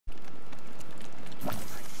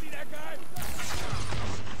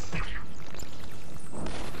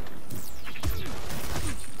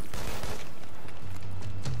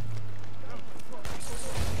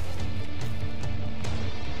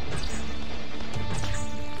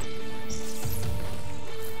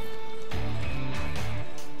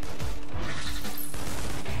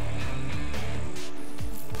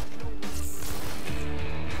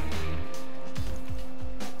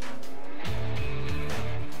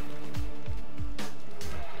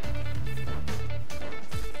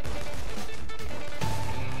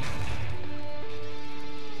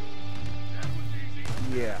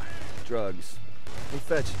drugs. Hey,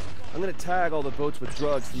 Fetch, I'm gonna tag all the boats with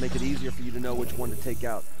drugs to make it easier for you to know which one to take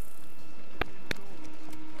out.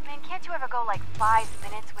 Man, can't you ever go like 5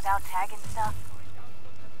 minutes without tagging stuff?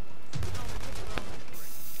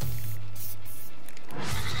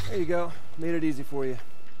 There you go. Made it easy for you.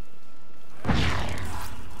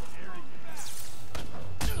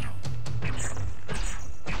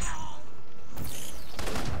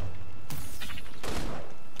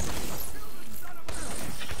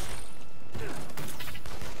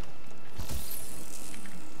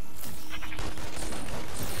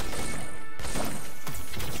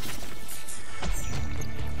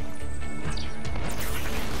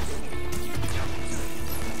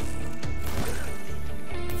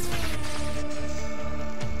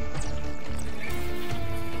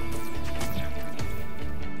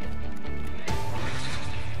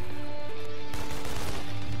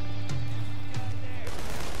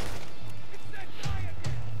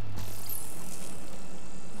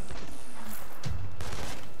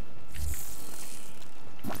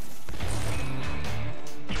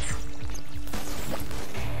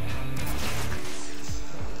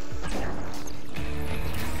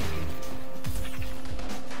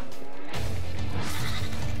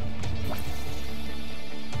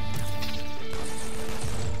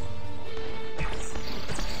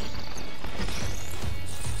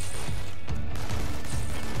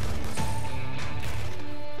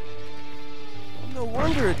 No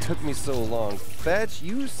wonder it took me so long. Fetch,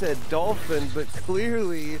 you said dolphin, but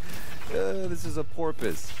clearly this is a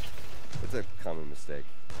porpoise. It's a common mistake.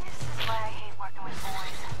 This is why I hate working with boys.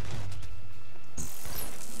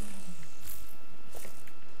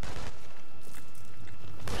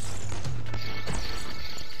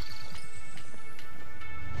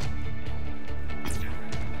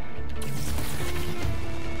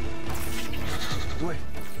 Wait, I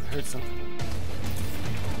heard something.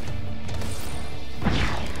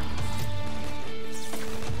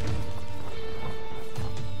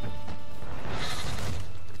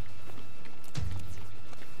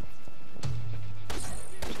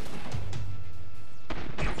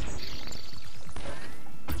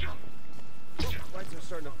 Lights are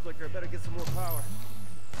starting to flicker. I better get some more power.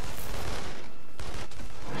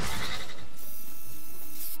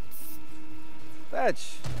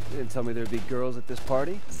 Fetch, you didn't tell me there'd be girls at this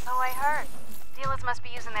party. Oh, I heard. Dealers must be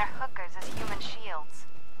using their hookers as human shields.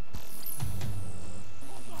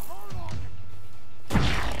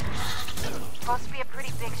 Supposed to be a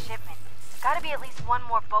pretty big shipment. Gotta be at least one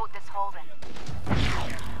more boat this holding.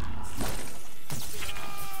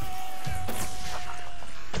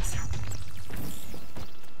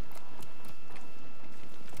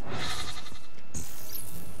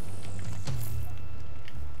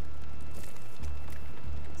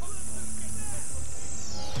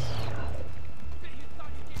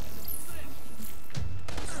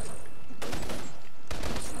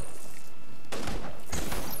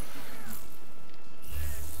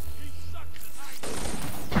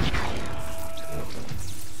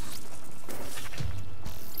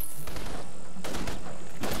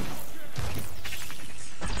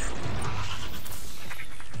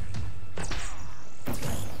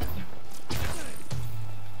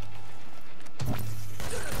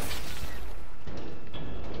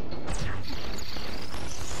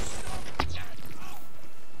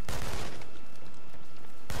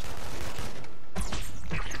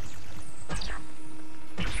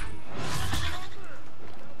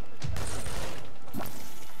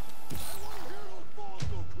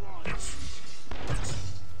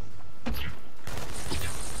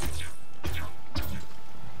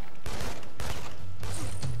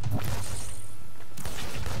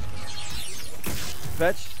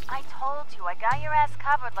 Fetch? I told you, I got your ass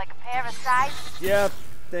covered like a pair of scythes. Yeah,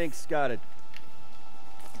 thanks, got it.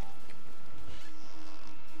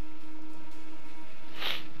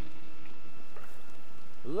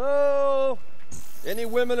 Hello? Any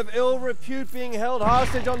women of ill repute being held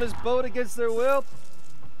hostage on this boat against their will?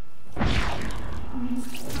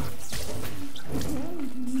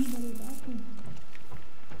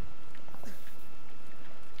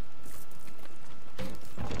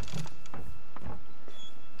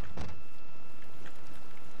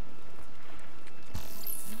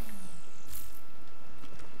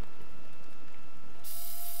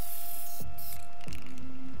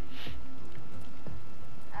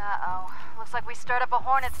 Uh-oh. Looks like we stirred up a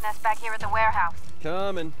hornet's nest back here at the warehouse.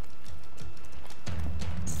 Coming.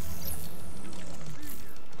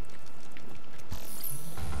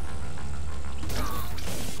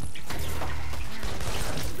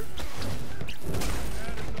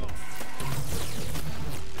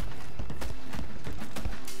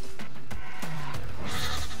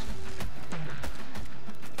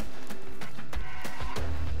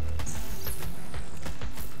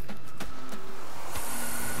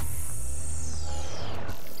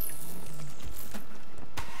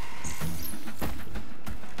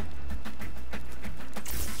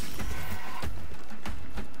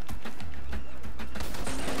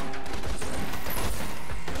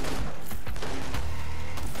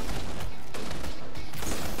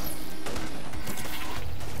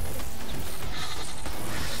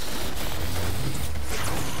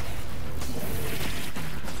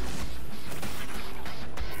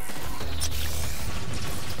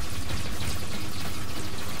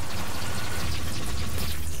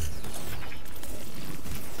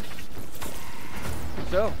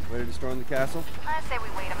 So, ready to storm the castle? I say we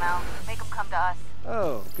wait them out. Make them come to us.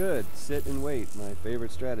 Oh, good. Sit and wait. My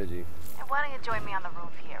favorite strategy. And why don't you join me on the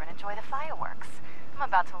roof here and enjoy the fireworks? I'm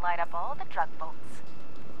about to light up all the drug boats.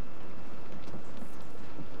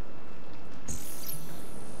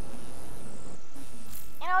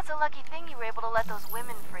 You know, it's a lucky thing you were able to let those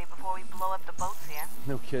women free before we blow up the boats here.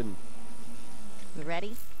 No kidding. You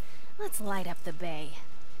ready? Let's light up the bay.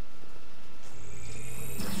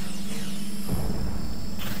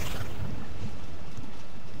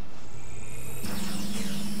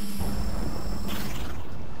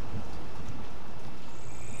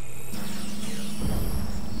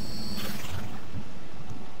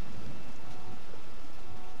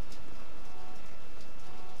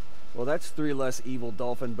 Well, that's 3 less evil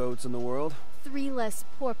dolphin boats in the world. 3 less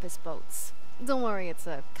porpoise boats. Don't worry, it's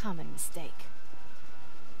a common mistake.